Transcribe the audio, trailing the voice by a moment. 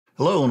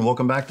Hello and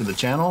welcome back to the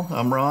channel.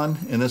 I'm Ron.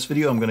 In this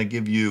video, I'm going to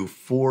give you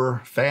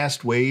 4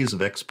 fast ways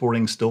of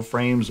exporting still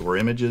frames or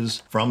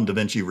images from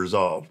DaVinci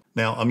Resolve.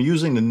 Now, I'm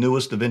using the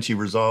newest DaVinci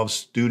Resolve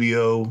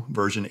Studio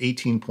version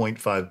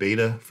 18.5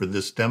 beta for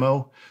this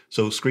demo,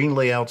 so screen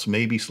layouts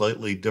may be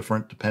slightly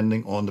different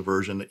depending on the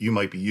version that you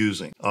might be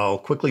using. I'll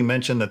quickly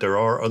mention that there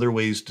are other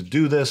ways to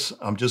do this.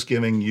 I'm just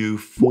giving you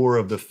 4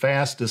 of the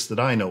fastest that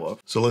I know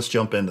of. So let's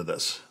jump into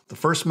this. The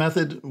first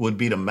method would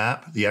be to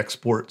map the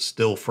export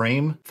still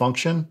frame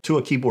function to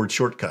a keyboard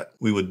shortcut.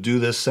 We would do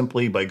this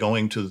simply by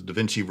going to the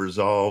DaVinci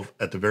Resolve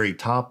at the very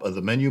top of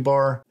the menu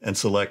bar and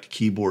select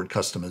keyboard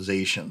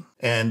customization.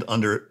 And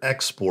under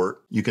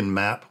export, you can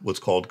map what's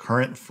called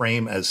current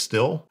frame as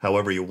still,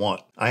 however you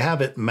want. I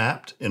have it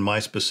mapped in my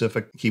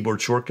specific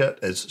keyboard shortcut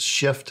as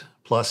Shift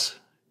plus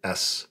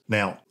S.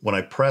 Now, when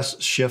I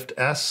press Shift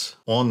S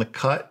on the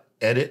cut,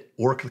 edit,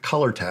 or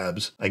color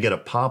tabs, I get a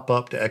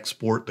pop-up to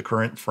export the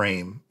current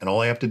frame, and all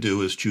I have to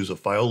do is choose a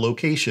file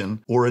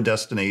location or a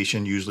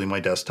destination, usually my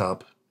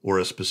desktop, or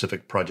a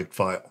specific project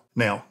file.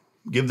 Now,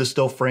 give the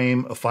still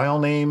frame a file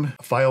name,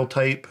 a file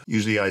type,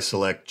 usually I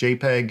select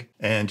JPEG,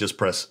 and just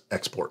press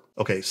export.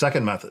 Okay,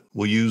 second method,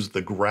 we'll use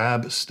the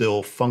grab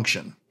still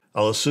function.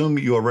 I'll assume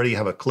you already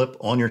have a clip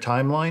on your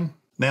timeline.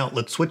 Now,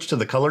 let's switch to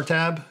the color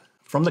tab.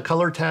 From the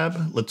color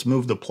tab, let's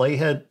move the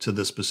playhead to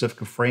the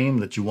specific frame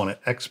that you want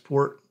to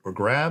export or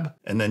grab,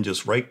 and then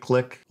just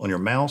right-click on your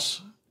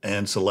mouse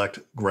and select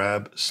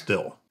Grab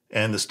Still.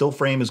 And the still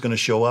frame is going to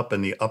show up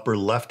in the upper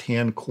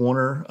left-hand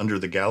corner under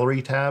the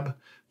Gallery tab.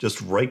 Just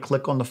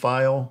right-click on the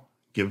file,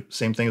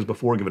 same thing as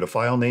before, give it a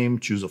file name,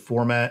 choose a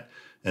format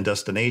and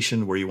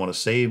destination where you want to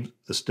save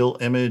the still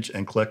image,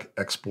 and click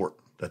Export.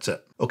 That's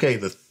it. Okay,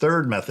 the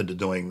third method of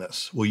doing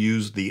this, we'll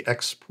use the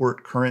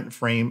export current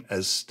frame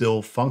as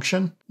still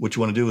function. What you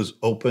want to do is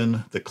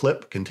open the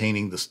clip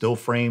containing the still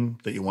frame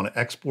that you want to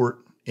export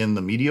in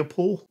the media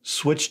pool.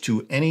 Switch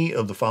to any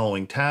of the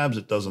following tabs,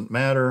 it doesn't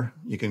matter.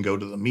 You can go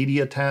to the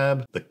media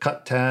tab, the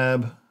cut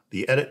tab,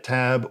 the edit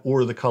tab,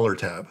 or the color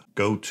tab.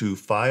 Go to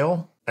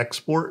File,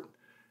 Export,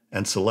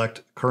 and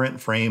select current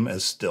frame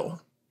as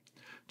still.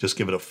 Just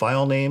give it a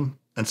file name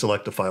and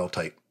select a file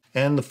type.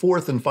 And the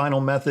fourth and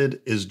final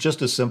method is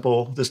just as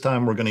simple. This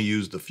time we're going to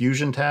use the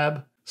Fusion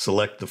tab.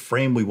 Select the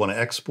frame we want to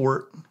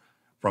export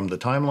from the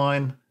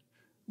timeline.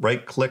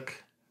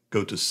 Right-click,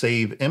 go to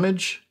Save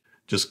Image.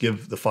 Just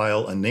give the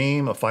file a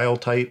name, a file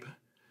type,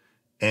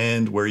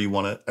 and where you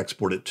want to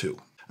export it to.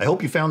 I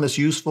hope you found this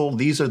useful.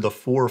 These are the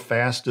 4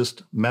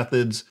 fastest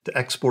methods to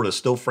export a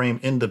still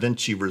frame in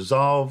DaVinci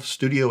Resolve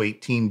Studio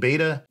 18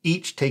 Beta,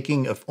 each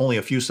taking only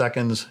a few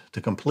seconds to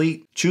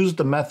complete. Choose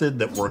the method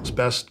that works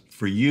best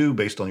for you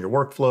based on your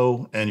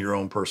workflow and your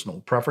own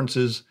personal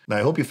preferences. And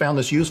I hope you found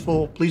this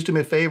useful. Please do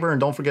me a favor and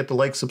don't forget to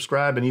like,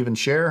 subscribe, and even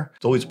share.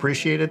 It's always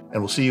appreciated,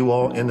 and we'll see you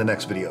all in the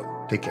next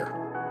video. Take care.